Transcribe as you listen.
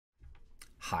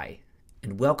Hi,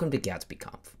 and welcome to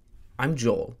GatsbyConf. I'm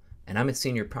Joel, and I'm a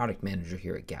Senior Product Manager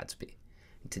here at Gatsby.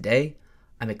 And today,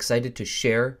 I'm excited to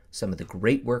share some of the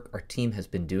great work our team has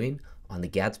been doing on the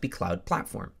Gatsby Cloud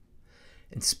platform.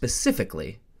 And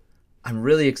specifically, I'm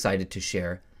really excited to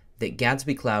share that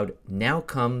Gatsby Cloud now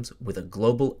comes with a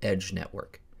global edge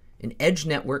network. An edge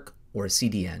network, or a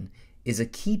CDN, is a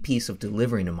key piece of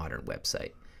delivering a modern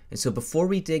website. And so before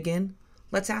we dig in,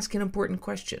 let's ask an important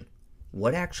question.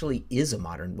 What actually is a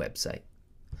modern website?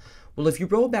 Well, if you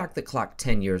roll back the clock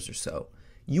 10 years or so,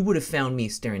 you would have found me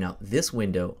staring out this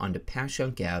window onto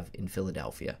Passyunk Ave in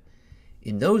Philadelphia.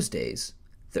 In those days,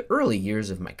 the early years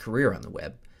of my career on the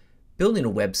web, building a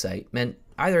website meant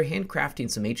either handcrafting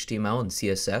some HTML and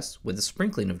CSS with a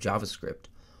sprinkling of JavaScript,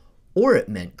 or it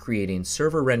meant creating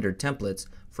server-rendered templates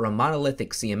for a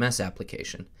monolithic CMS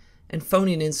application and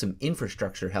phoning in some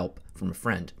infrastructure help from a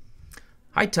friend.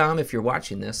 Hi, Tom, if you're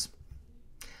watching this.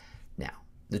 Now,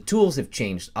 the tools have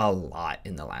changed a lot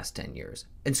in the last 10 years,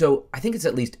 and so I think it's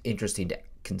at least interesting to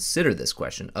consider this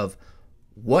question of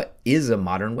what is a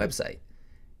modern website?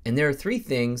 And there are three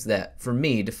things that, for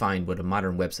me, define what a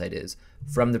modern website is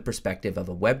from the perspective of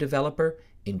a web developer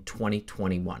in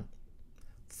 2021.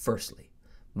 Firstly,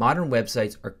 modern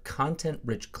websites are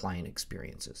content-rich client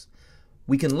experiences.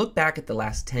 We can look back at the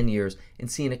last 10 years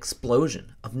and see an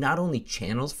explosion of not only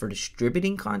channels for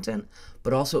distributing content,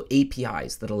 but also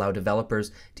APIs that allow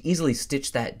developers to easily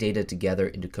stitch that data together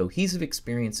into cohesive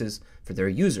experiences for their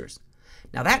users.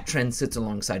 Now that trend sits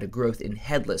alongside a growth in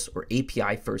headless or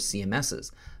API-first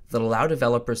CMSs that allow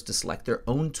developers to select their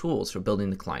own tools for building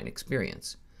the client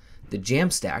experience. The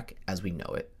Jamstack, as we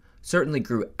know it, certainly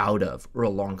grew out of or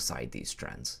alongside these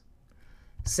trends.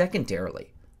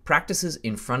 Secondarily, practices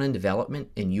in front-end development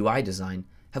and UI design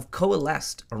have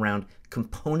coalesced around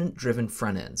component-driven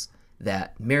front-ends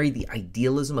that marry the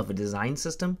idealism of a design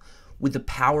system with the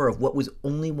power of what was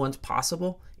only once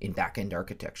possible in back-end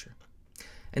architecture.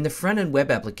 And the front-end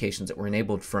web applications that were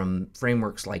enabled from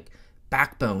frameworks like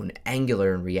Backbone,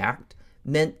 Angular, and React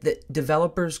meant that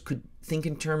developers could think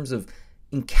in terms of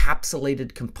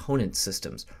encapsulated component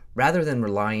systems rather than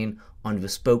relying on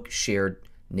bespoke shared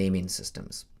naming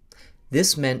systems.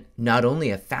 This meant not only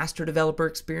a faster developer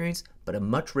experience, but a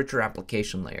much richer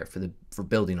application layer for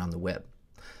building on the web.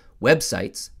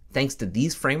 Websites, thanks to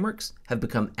these frameworks, have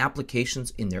become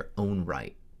applications in their own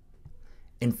right.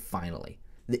 And finally,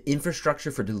 the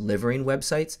infrastructure for delivering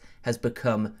websites has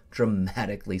become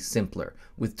dramatically simpler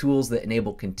with tools that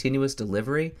enable continuous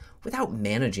delivery without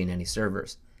managing any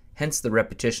servers, hence the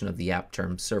repetition of the apt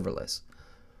term serverless.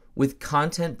 With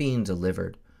content being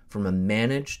delivered from a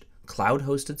managed,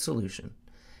 cloud-hosted solution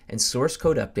and source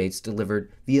code updates delivered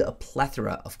via a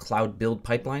plethora of cloud build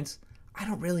pipelines, I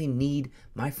don't really need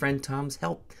my friend Tom's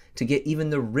help to get even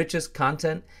the richest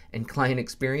content and client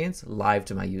experience live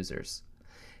to my users.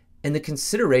 And the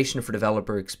consideration for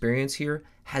developer experience here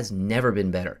has never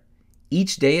been better.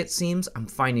 Each day, it seems, I'm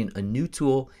finding a new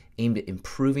tool aimed at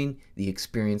improving the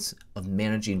experience of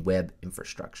managing web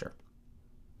infrastructure.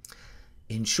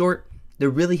 In short, there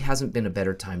really hasn't been a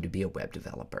better time to be a web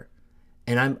developer.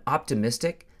 And I'm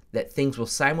optimistic that things will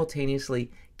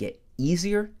simultaneously get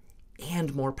easier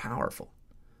and more powerful.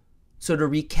 So to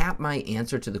recap my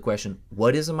answer to the question,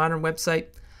 what is a modern website?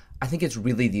 I think it's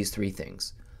really these three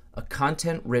things. A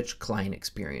content-rich client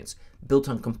experience built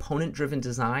on component-driven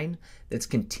design that's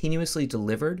continuously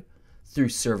delivered through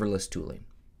serverless tooling.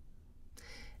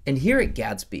 And here at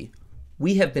Gatsby,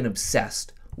 we have been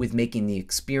obsessed with making the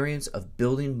experience of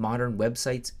building modern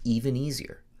websites even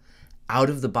easier. Out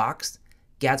of the box,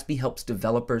 Gatsby helps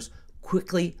developers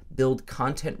quickly build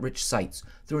content-rich sites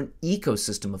through an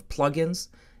ecosystem of plugins,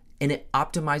 and it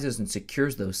optimizes and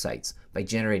secures those sites by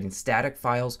generating static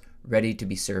files ready to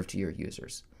be served to your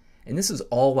users. And this is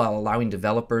all while allowing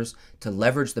developers to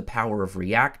leverage the power of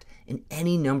React and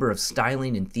any number of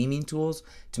styling and theming tools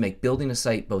to make building a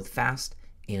site both fast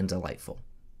and delightful.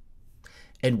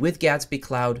 And with Gatsby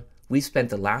Cloud, we've spent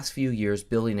the last few years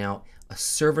building out a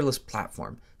serverless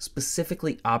platform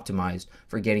specifically optimized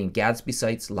for getting Gatsby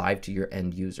sites live to your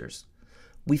end users.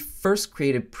 We first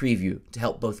created Preview to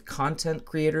help both content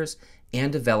creators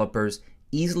and developers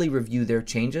easily review their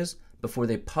changes before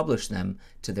they publish them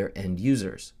to their end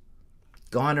users.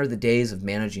 Gone are the days of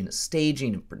managing a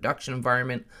staging and production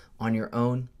environment on your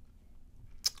own.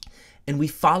 And we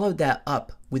followed that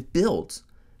up with builds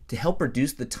to help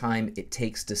reduce the time it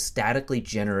takes to statically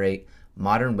generate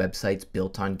modern websites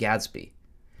built on Gatsby.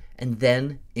 And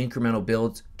then incremental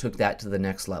builds took that to the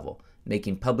next level,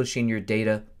 making publishing your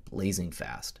data blazing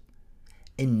fast.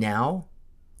 And now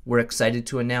we're excited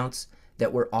to announce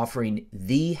that we're offering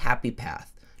the happy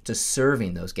path to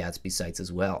serving those Gatsby sites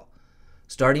as well.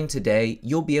 Starting today,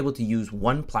 you'll be able to use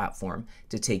one platform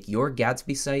to take your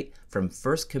Gatsby site from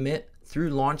first commit through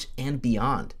launch and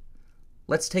beyond.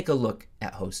 Let's take a look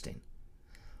at hosting.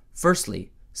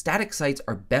 Firstly, static sites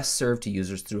are best served to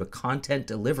users through a content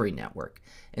delivery network,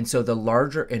 and so the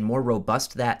larger and more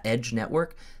robust that edge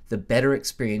network, the better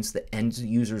experience the end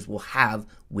users will have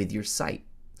with your site.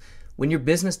 When your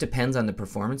business depends on the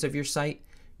performance of your site,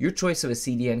 your choice of a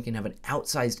CDN can have an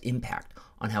outsized impact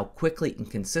on how quickly and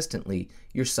consistently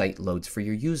your site loads for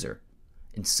your user.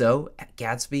 And so, at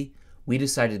Gatsby, we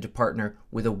decided to partner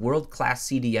with a world-class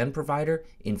CDN provider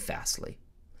in Fastly.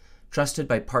 Trusted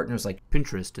by partners like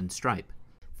Pinterest and Stripe,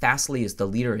 Fastly is the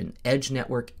leader in edge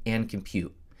network and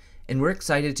compute, and we're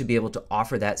excited to be able to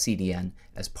offer that CDN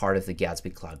as part of the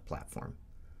Gatsby Cloud platform.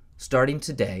 Starting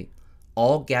today,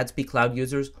 all Gatsby Cloud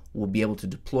users will be able to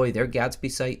deploy their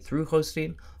Gatsby site through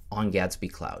hosting on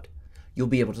Gatsby Cloud. You'll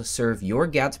be able to serve your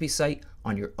Gatsby site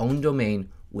on your own domain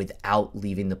without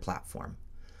leaving the platform.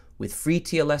 With free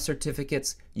TLS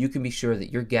certificates, you can be sure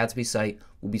that your Gatsby site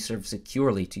will be served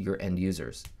securely to your end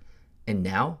users. And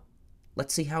now,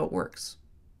 let's see how it works.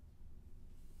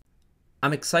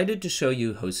 I'm excited to show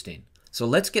you hosting, so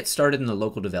let's get started in the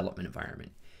local development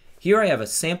environment. Here I have a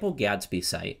sample Gatsby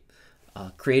site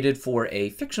created for a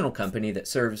fictional company that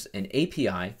serves an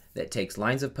API that takes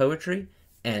lines of poetry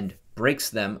and breaks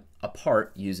them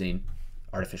apart using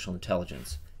artificial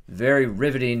intelligence. Very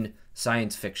riveting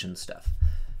science fiction stuff.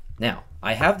 Now,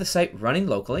 I have the site running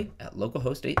locally at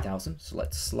localhost 8000, so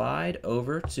let's slide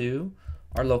over to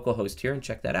our local host here and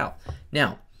check that out.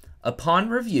 Now, upon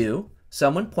review,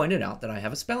 someone pointed out that I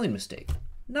have a spelling mistake.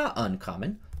 Not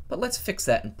uncommon, but let's fix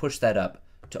that and push that up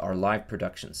to our live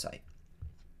production site.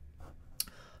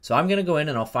 So I'm going to go in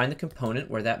and I'll find the component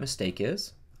where that mistake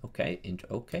is. Okay,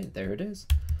 there it is.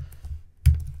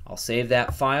 I'll save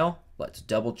that file. Let's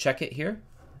double check it here.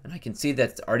 And I can see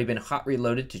that it's already been hot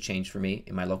reloaded to change for me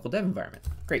in my local dev environment.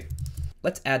 Great.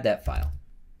 Let's add that file.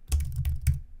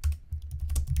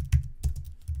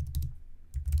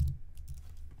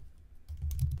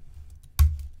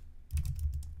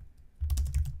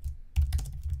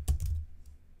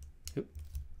 Oop.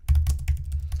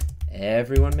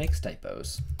 Everyone makes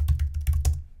typos.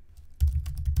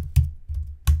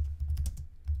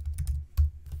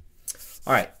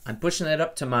 All right, I'm pushing that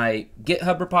up to my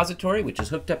GitHub repository, which is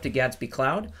hooked up to Gatsby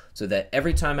Cloud, so that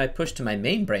every time I push to my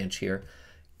main branch here,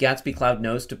 Gatsby Cloud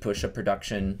knows to push a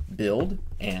production build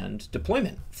and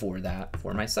deployment for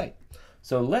my site.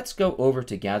 So let's go over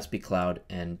to Gatsby Cloud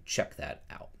and check that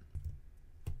out.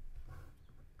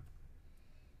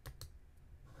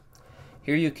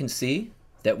 Here you can see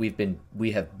that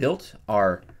we have built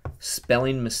our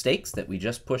spelling mistakes that we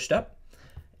just pushed up,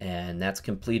 and that's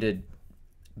completed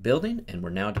building, and we're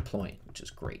now deploying, which is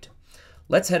great.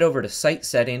 Let's head over to site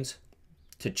settings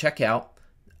to check out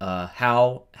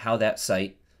how that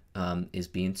site is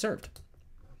being served.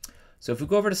 So if we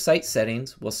go over to site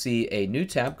settings, we'll see a new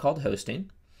tab called hosting.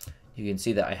 You can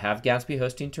see that I have Gatsby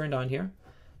hosting turned on here.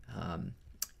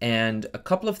 And a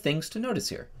couple of things to notice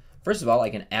here. First of all, I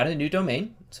can add a new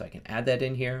domain, so I can add that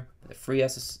in here with a free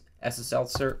SSL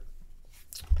cert.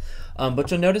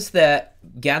 But you'll notice that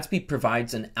Gatsby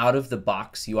provides an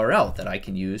out-of-the-box URL that I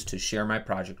can use to share my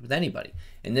project with anybody.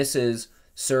 And this is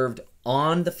served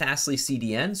on the Fastly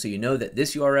CDN, so you know that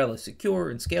this URL is secure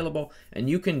and scalable, and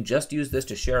you can just use this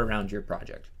to share around your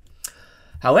project.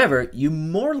 However, you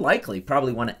more likely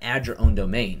probably want to add your own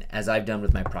domain, as I've done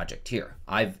with my project here.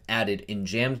 I've added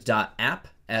enjammed.app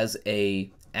as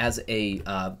a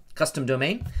custom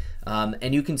domain,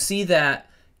 and you can see that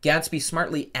Gatsby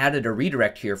smartly added a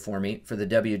redirect here for me for the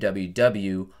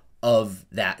www of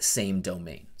that same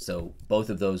domain. So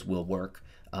both of those will work,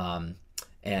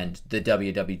 and the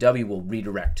www will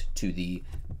redirect to the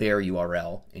bare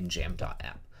URL in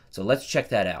jam.app. So let's check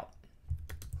that out.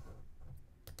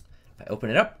 If I open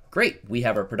it up, great. We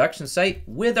have our production site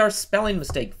with our spelling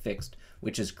mistake fixed,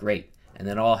 which is great. And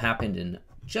that all happened in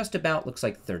just about, looks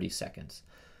like 30 seconds.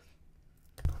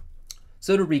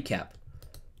 So to recap,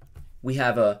 we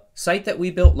have a site that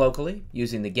we built locally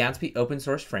using the Gatsby open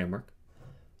source framework.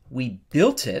 We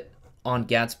built it on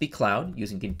Gatsby Cloud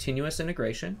using continuous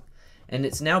integration, and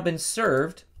it's now been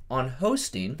served on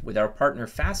hosting with our partner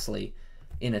Fastly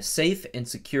in a safe and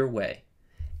secure way.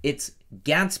 It's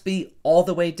Gatsby all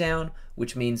the way down,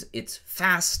 which means it's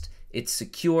fast, it's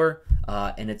secure,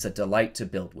 and it's a delight to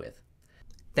build with.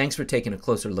 Thanks for taking a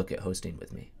closer look at hosting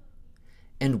with me.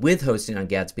 And with hosting on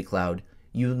Gatsby Cloud,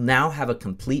 you now have a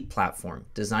complete platform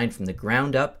designed from the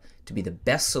ground up to be the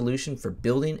best solution for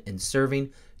building and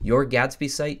serving your Gatsby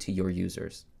site to your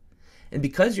users. And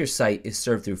because your site is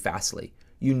served through Fastly,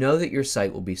 you know that your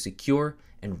site will be secure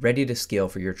and ready to scale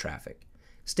for your traffic.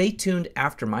 Stay tuned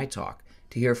after my talk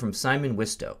to hear from Simon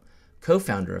Wistow,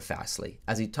 co-founder of Fastly,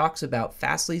 as he talks about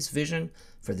Fastly's vision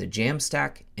for the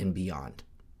Jamstack and beyond.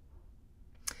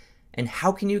 And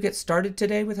how can you get started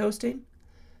today with hosting?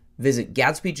 Visit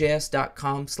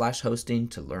gatsbyjs.com/hosting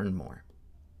to learn more.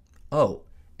 Oh,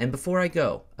 and before I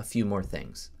go, a few more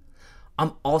things.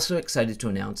 I'm also excited to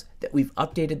announce that we've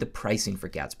updated the pricing for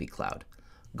Gatsby Cloud.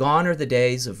 Gone are the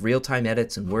days of real-time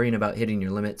edits and worrying about hitting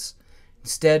your limits.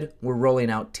 Instead, we're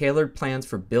rolling out tailored plans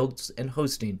for builds and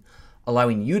hosting,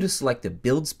 allowing you to select the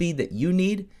build speed that you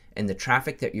need and the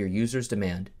traffic that your users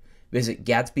demand. Visit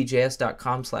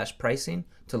gatsbyjs.com/pricing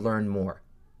to learn more.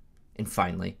 And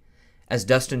finally, as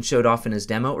Dustin showed off in his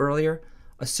demo earlier,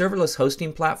 a serverless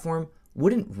hosting platform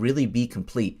wouldn't really be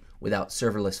complete without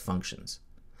serverless functions.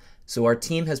 So our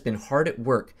team has been hard at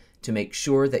work to make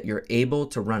sure that you're able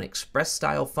to run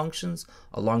Express-style functions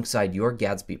alongside your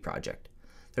Gatsby project.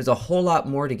 There's a whole lot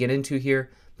more to get into here,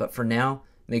 but for now,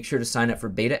 make sure to sign up for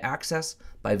beta access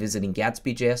by visiting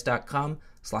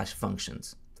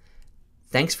gatsbyjs.com/functions.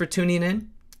 Thanks for tuning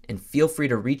in, and feel free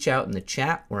to reach out in the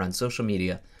chat or on social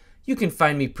media. You can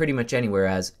find me pretty much anywhere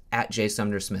as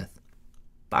 @JSumnerSmith.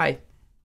 Bye.